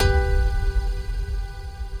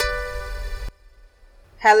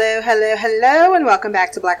Hello, hello, hello, and welcome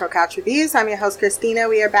back to Black Girl Couch Reviews. I'm your host, Christina.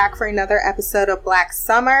 We are back for another episode of Black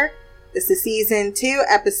Summer. This is Season 2,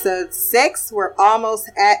 Episode 6. We're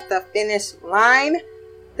almost at the finish line.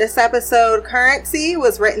 This episode, Currency,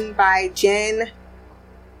 was written by Jen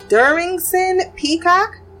Duringson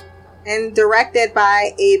Peacock and directed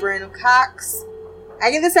by Abram Cox.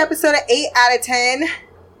 I give this episode an 8 out of 10,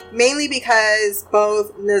 mainly because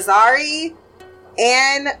both Nazari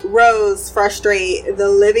and Rose frustrate the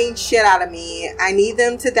living shit out of me. I need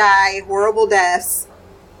them to die horrible deaths.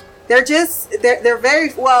 They're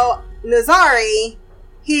very, well, Nazari,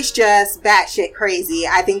 he's just batshit crazy.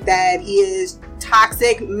 I think that he is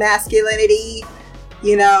toxic masculinity.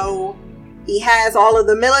 You know, he has all of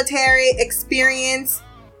the military experience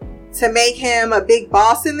to make him a big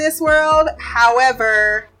boss in this world.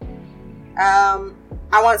 However,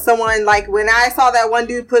 I want someone, like when I saw that one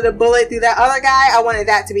dude put a bullet through that other guy, I wanted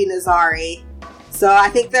that to be Nazari. So I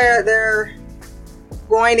think they're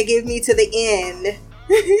going to give me to the end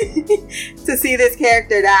to see this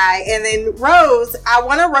character die. And then Rose, I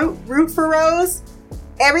want to root for Rose.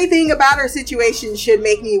 Everything about her situation should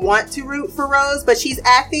make me want to root for Rose, but she's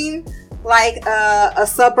acting like a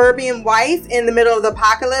suburban wife in the middle of the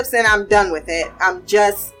apocalypse, and I'm done with it. I'm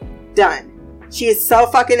just done. She is so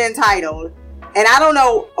fucking entitled. And I don't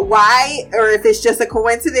know why, or if it's just a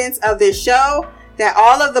coincidence of this show, that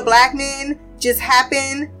all of the black men just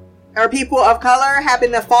happen, or people of color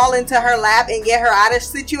happen to fall into her lap and get her out of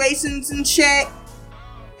situations and shit.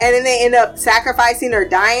 And then they end up sacrificing or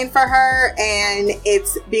dying for her, and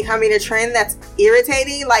it's becoming a trend that's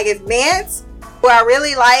irritating. Like if Mance, who I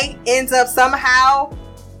really like, ends up somehow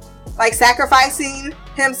like sacrificing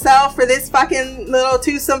himself for this fucking little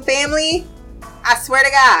twosome family, I swear to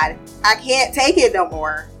God, I can't take it no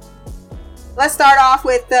more. Let's start off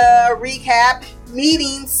with the recap.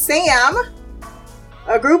 Meeting Sam.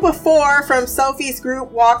 A group of 4 from Sophie's group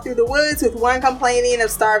walk through the woods with one complaining of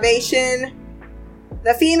starvation.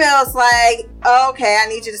 The female's like, okay, I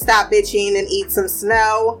need you to stop bitching and eat some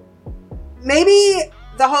snow. Maybe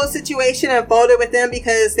the whole situation unfolded with them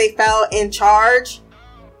because they felt in charge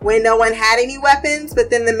when no one had any weapons, but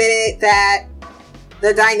then the minute that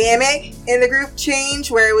the dynamic in the group changed,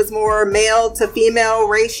 where it was more male to female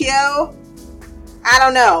ratio, I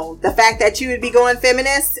don't know. The fact that you would be going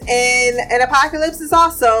feminist in an apocalypse is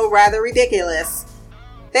also rather ridiculous.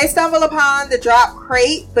 They stumble upon the drop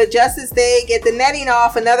crate, but just as they get the netting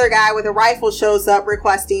off, another guy with a rifle shows up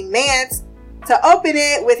requesting Mance to open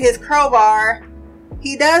it with his crowbar.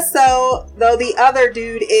 He does so, though the other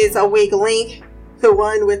dude is a weak link, the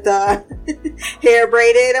one with the hair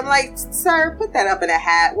braided. I'm like, sir, put that up in a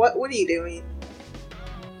hat. What are you doing?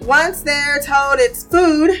 Once they're told it's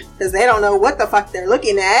food, because they don't know what the fuck they're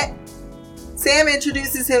looking at, Sam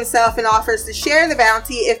introduces himself and offers to share the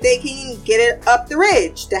bounty if they can get it up the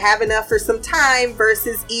ridge to have enough for some time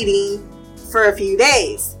versus eating for a few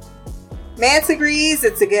days. Mance agrees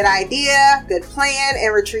it's a good idea, good plan,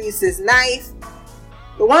 and retrieves his knife.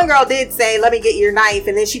 The one girl did say, let me get your knife,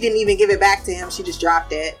 and then she didn't even give it back to him. She just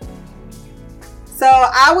dropped it. So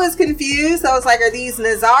I was confused. I was like, are these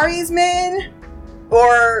Nazari's men?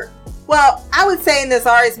 Or, well, I would say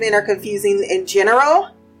Nazari's men are confusing in general.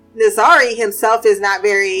 Nazari himself is not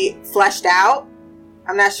very fleshed out.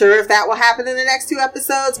 I'm not sure if that will happen in the next 2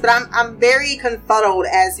 episodes, but I'm very confuddled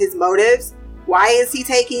as his motives. Why is he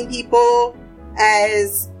taking people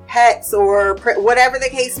as pets or whatever the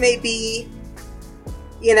case may be?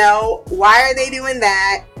 You know, why are they doing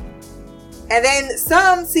that? And then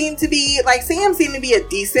some seem to be, like Sam seemed to be a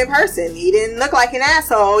decent person. He didn't look like an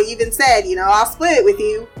asshole. He even said, you know, I'll split it with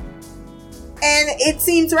you. And it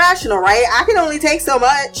seems rational, right? I can only take so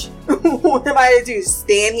much. What am I to do?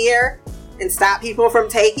 Stand here and stop people from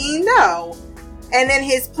taking? No. And then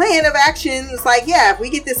his plan of action was like, yeah, if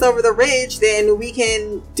we get this over the ridge, then we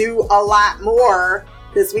can do a lot more.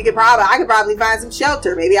 Because I could probably find some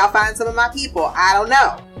shelter. Maybe I'll find some of my people. I don't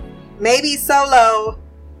know. Maybe Solo,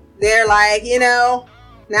 they're like, you know,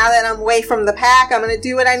 now that I'm away from the pack, I'm going to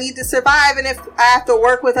do what I need to survive. And if I have to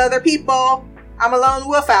work with other people, I'm a lone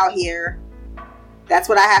wolf out here. That's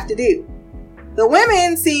what I have to do. The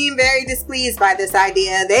women seem very displeased by this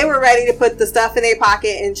idea. They were ready to put the stuff in their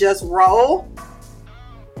pocket and just roll.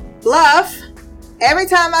 Bluff. Every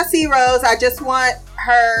time I see Rose, I just want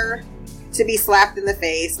her to be slapped in the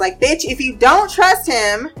face. Like, bitch, if you don't trust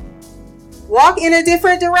him, walk in a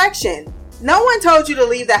different direction. No one told you to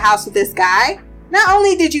leave the house with this guy. Not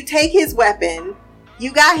only did you take his weapon,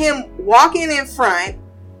 you got him walking in front.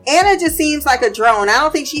 Anna just seems like a drone. I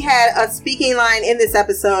don't think she had a speaking line in this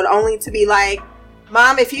episode, only to be like,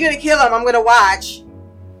 Mom, if you're going to kill him, I'm going to watch.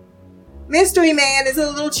 Mystery Man is a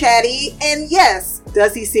little chatty, and yes,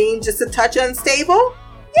 does he seem just a touch unstable?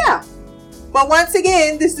 Yeah. But once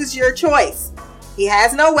again, this is your choice. He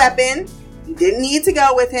has no weapon. You didn't need to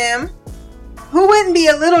go with him. Who wouldn't be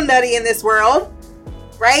a little nutty in this world?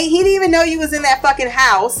 Right? He didn't even know you was in that fucking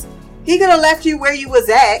house. He could have left you where you was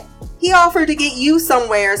at. He offered to get you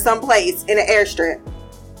somewhere, someplace in an airstrip.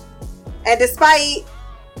 And despite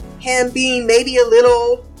him being maybe a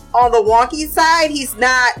little on the wonky side, he's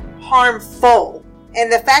not harmful. And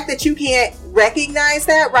the fact that you can't recognize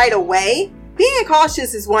that right away, being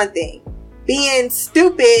cautious is one thing. Being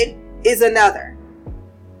stupid is another.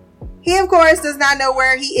 He, of course, does not know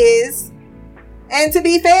where he is. And to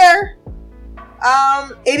be fair,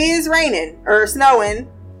 it is raining or snowing.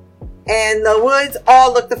 And the woods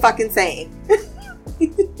all look the fucking same.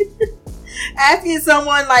 Asking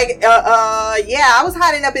someone like, yeah, I was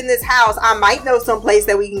hiding up in this house. I might know some place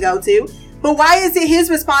that we can go to. But why is it his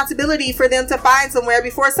responsibility for them to find somewhere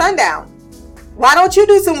before sundown? Why don't you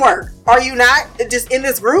do some work? Are you not just in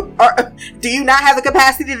this group? Or do you not have the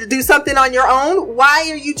capacity to do something on your own? Why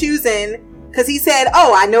are you choosing? Because he said,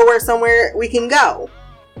 oh, I know where somewhere we can go.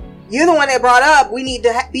 You're the one that brought up we need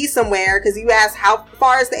to be somewhere because you asked how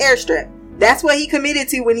far is the airstrip. That's what he committed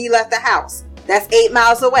to when he left the house. That's 8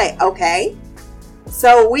 miles away. Okay.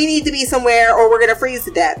 So we need to be somewhere or we're going to freeze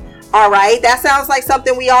to death. All right. That sounds like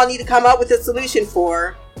something we all need to come up with a solution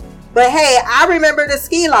for. But hey, I remember the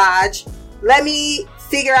ski lodge. Let me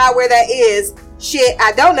figure out where that is. Shit,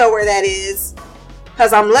 I don't know where that is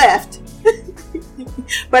because I'm left.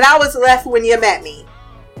 But I was left when you met me.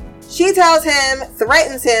 She tells him,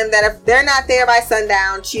 threatens him that if they're not there by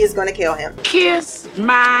sundown, she is going to kill him. Kiss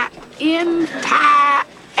my entire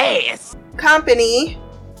ass. Company.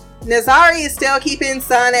 Nazari is still keeping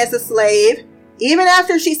Sun as a slave. Even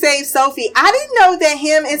after she saved Sophie. I didn't know that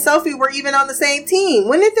him and Sophie were even on the same team.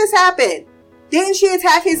 When did this happen? Didn't she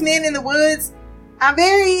attack his men in the woods? I'm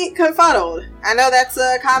very confuddled. I know that's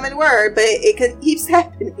a common word, but it keeps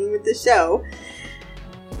happening with the show.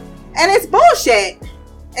 And it's bullshit.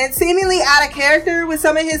 And seemingly out of character with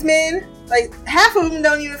some of his men. Like, half of them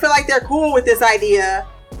don't even feel like they're cool with this idea.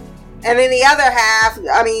 And then the other half,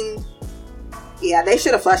 I mean, yeah, they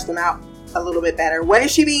should have flushed them out a little bit better. What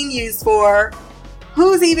is she being used for?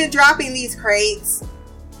 Who's even dropping these crates?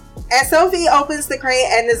 As Sophie opens the crate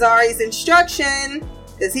at Nazari's instruction,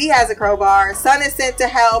 because he has a crowbar, Sun is sent to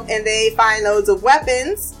help and they find loads of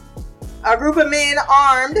weapons. A group of men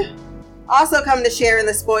armed also come to share in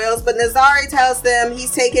the spoils, but Nazari tells them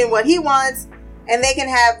he's taking what he wants and they can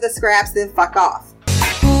have the scraps, then fuck off.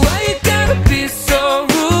 Why you gotta be so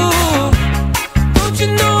rude? Don't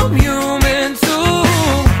you know I'm human too?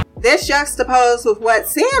 This juxtaposed with what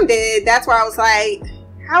Sam did, that's where I was like,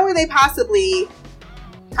 how were they possibly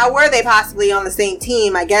on the same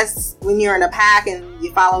team? I guess when you're in a pack and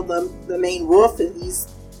you follow the main wolf and he's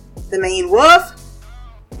the main wolf.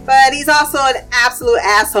 But he's also an absolute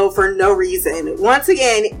asshole for no reason. Once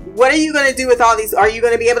again, what are you going to do with all these? Are you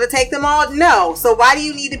going to be able to take them all? No. So why do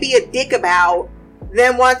you need to be a dick about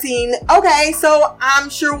them wanting, okay, so I'm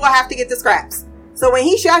sure we'll have to get the scraps. So when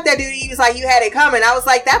he shot that dude, he was like, you had it coming. I was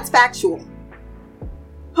like, that's factual.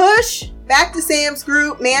 Push back to Sam's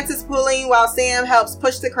group. Mantis pulling while Sam helps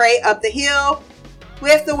push the crate up the hill,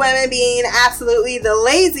 with the women being absolutely the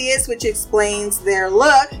laziest, which explains their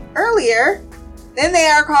look earlier. Then they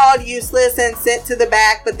are called useless and sent to the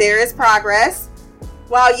back, but there is progress.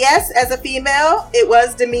 While yes, as a female, it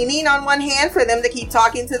was demeaning on one hand for them to keep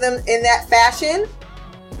talking to them in that fashion.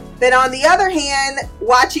 But on the other hand,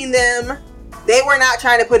 watching them, they were not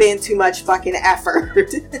trying to put in too much fucking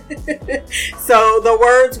effort. So the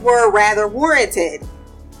words were rather warranted.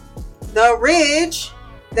 The Ridge,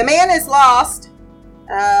 the man is lost.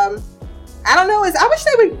 I don't know, I wish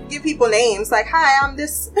they would give people names. Like, hi, I'm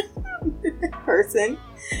this person.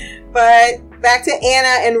 But back to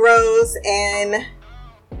Anna and Rose and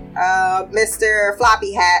Mr.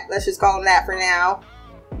 Floppy Hat. Let's just call him that for now.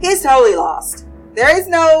 He's totally lost. There is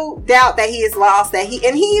no doubt that he is lost. And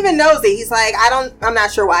he even knows it. He's like, I'm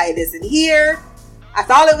not sure why it isn't here. I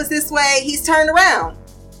thought it was this way. He's turned around.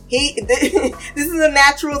 This is a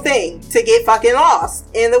natural thing to get fucking lost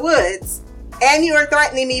in the woods. And you are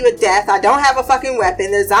threatening me with death. I don't have a fucking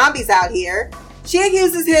weapon. There's zombies out here. She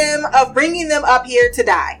accuses him of bringing them up here to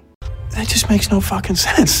die. That just makes no fucking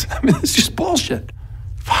sense. I mean, it's just bullshit.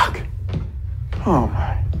 Fuck. Oh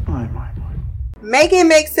my. Make it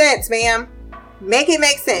make sense, ma'am. Make it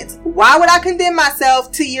make sense. Why would I condemn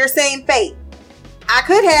myself to your same fate? I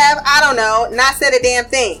could have, I don't know, not said a damn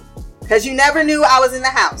thing. Because you never knew I was in the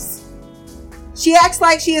house. She acts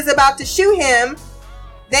like she is about to shoot him.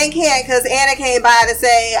 They can't because Anna came by to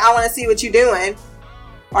say, I want to see what you're doing.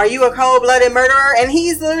 Are you a cold-blooded murderer? And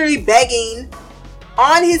he's literally begging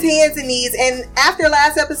on his hands and knees. And after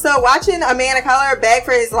last episode, watching a man of color beg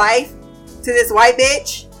for his life to this white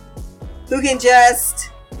bitch who can just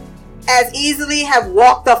as easily have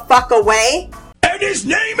walked the fuck away. And his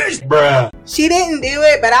name is Bruh. She didn't do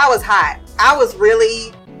it, but I was hot. I was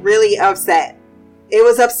really, really upset. It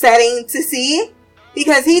was upsetting to see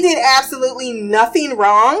because he did absolutely nothing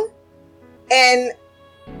wrong. And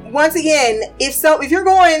once again, if you're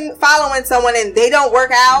following someone and they don't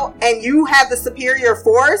work out and you have the superior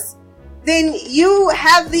force, then you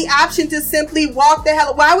have the option to simply walk the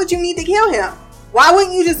hell. Why would you need to kill him? Why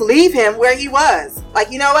wouldn't you just leave him where he was?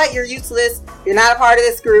 Like, you know what? You're useless. You're not a part of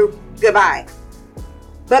this group. Goodbye.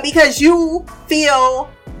 But because you feel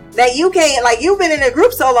that you can't, like, you've been in a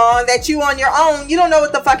group so long that you on your own, you don't know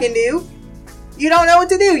what to fucking do. You don't know what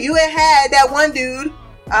to do. You had that one dude,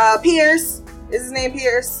 Pierce. Is his name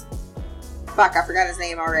Pierce? Fuck, I forgot his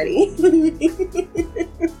name already.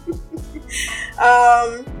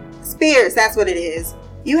 Spears, that's what it is.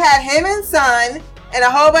 You had him and Son and a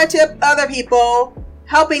whole bunch of other people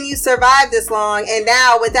helping you survive this long, and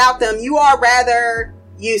now without them, you are rather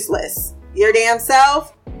useless. Your damn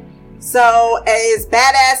self. So, as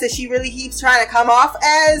badass as she really keeps trying to come off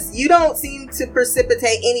as, you don't seem to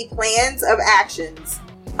precipitate any plans of actions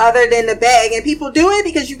other than to beg, and people do it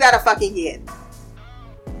because you got a fucking kid.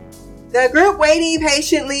 The group waiting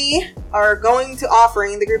patiently, or going to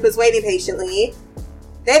offering, the group is waiting patiently.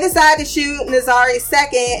 They decide to shoot Nazari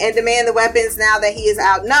second and demand the weapons now that he is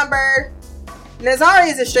outnumbered. Nazari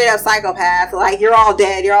is a straight up psychopath. Like, you're all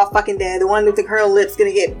dead. You're all fucking dead. The one with the curled lips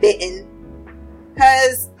gonna get bitten.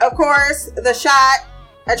 Because, of course, the shot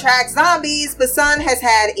attracts zombies, but Son has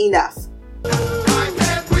had enough. Why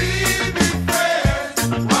can't we be friends?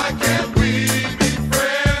 Why can't we be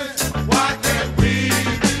friends? Why can't we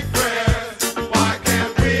be friends? Why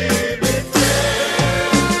can't we be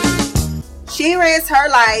friends? She risked her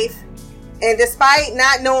life, and despite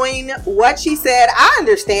not knowing what she said, I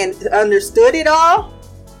understood it all,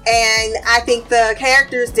 and I think the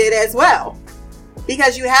characters did as well.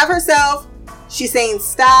 Because you have herself, she's saying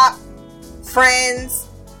stop, friends,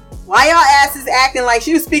 why y'all asses acting like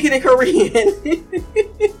she was speaking in Korean?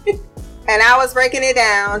 And I was breaking it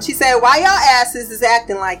down. She said, why y'all asses is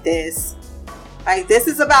acting like this? Like, this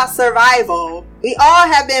is about survival. We all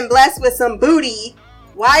have been blessed with some booty.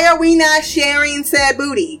 Why are we not sharing said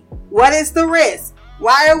booty? What is the risk?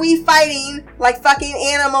 Why are we fighting like fucking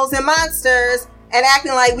animals and monsters and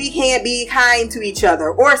acting like we can't be kind to each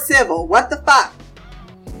other or civil? What the fuck?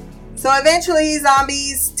 So eventually,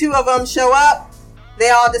 zombies, 2 of them show up. They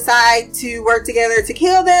all decide to work together to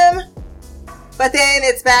kill them. But then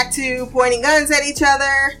it's back to pointing guns at each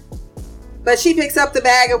other. But she picks up the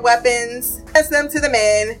bag of weapons, hands them to the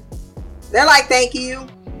men. They're like, thank you,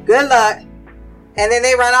 good luck. And then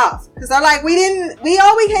they run off. Because they're like,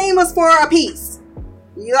 all we came was for a peace.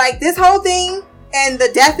 You like, this whole thing and the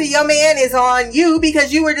death of your man is on you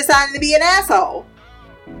because you were deciding to be an asshole.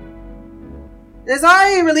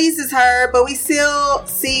 Nazari releases her, but we still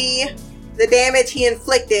see the damage he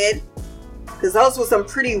inflicted, because those were some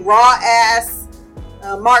pretty raw ass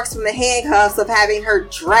marks from the handcuffs of having her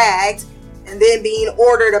dragged and then being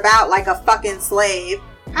ordered about like a fucking slave.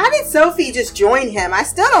 How did Sophie just join him? I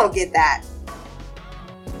still don't get that.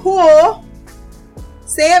 Cool.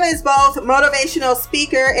 Sam is both motivational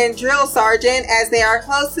speaker and drill sergeant as they are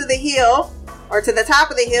close to the hill, or to the top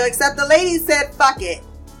of the hill, except the lady said fuck it.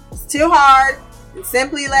 It's too hard. And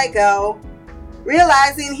simply let go.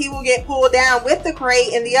 Realizing he will get pulled down with the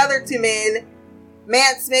crate and the other 2 men,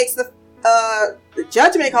 Mance makes the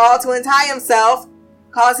judgment call to untie himself,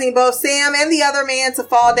 causing both Sam and the other man to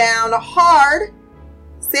fall down hard.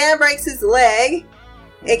 Sam breaks his leg.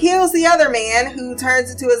 It kills the other man, who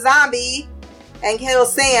turns into a zombie, and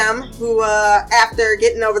kills Sam, who, after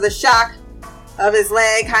getting over the shock of his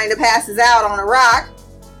leg, kind of passes out on a rock.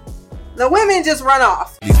 The women just run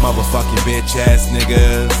off. These motherfucking bitch ass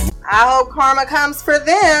niggas. I hope karma comes for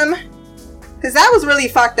them, because that was really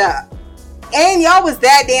fucked up. And y'all was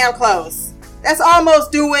that damn close. That's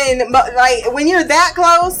almost doing, like, when you're that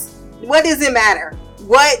close, what does it matter?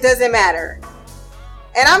 What does it matter?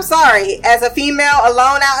 And I'm sorry, as a female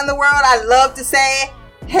alone out in the world, I love to say,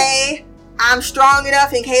 hey, I'm strong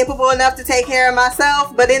enough and capable enough to take care of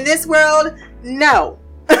myself. But in this world, no.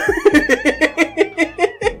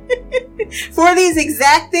 For these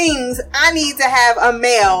exact things, I need to have a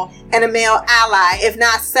male and a male ally, if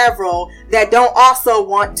not several, that don't also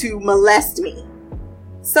want to molest me.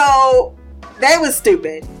 So, that was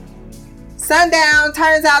stupid. Sundown,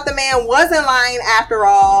 turns out the man wasn't lying after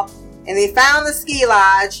all, and they found the ski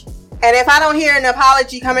lodge. And if I don't hear an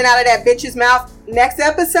apology coming out of that bitch's mouth next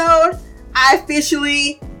episode, I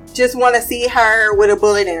officially just want to see her with a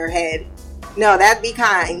bullet in her head. No, that'd be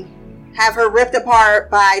kind. Have her ripped apart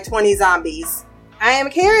by 20 zombies. I am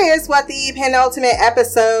curious what the penultimate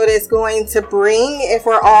episode is going to bring, if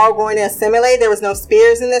we're all going to assimilate. There was no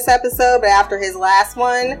Spears in this episode, but after his last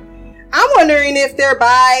one, I'm wondering if they're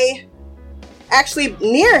actually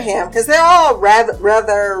near him, because they're all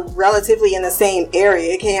rather relatively in the same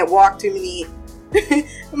area. You can't walk too many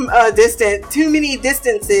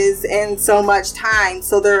distances in so much time,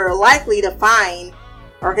 so they're likely to find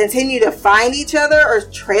or continue to find each other or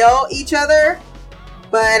trail each other.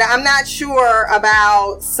 But I'm not sure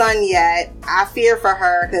about Sun yet. I fear for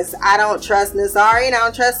her because I don't trust Nazari and I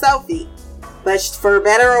don't trust Sophie. But for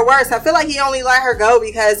better or worse, I feel like he only let her go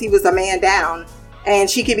because he was a man down and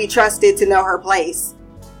she could be trusted to know her place.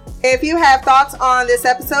 If you have thoughts on this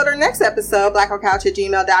episode or next episode,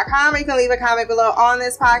 blackoutcouch@gmail.com, or you can leave a comment below on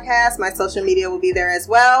this podcast. My social media will be there as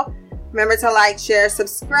well. Remember to like, share,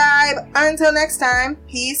 subscribe. Until next time,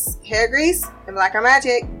 peace, hair grease, and black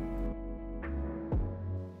magic.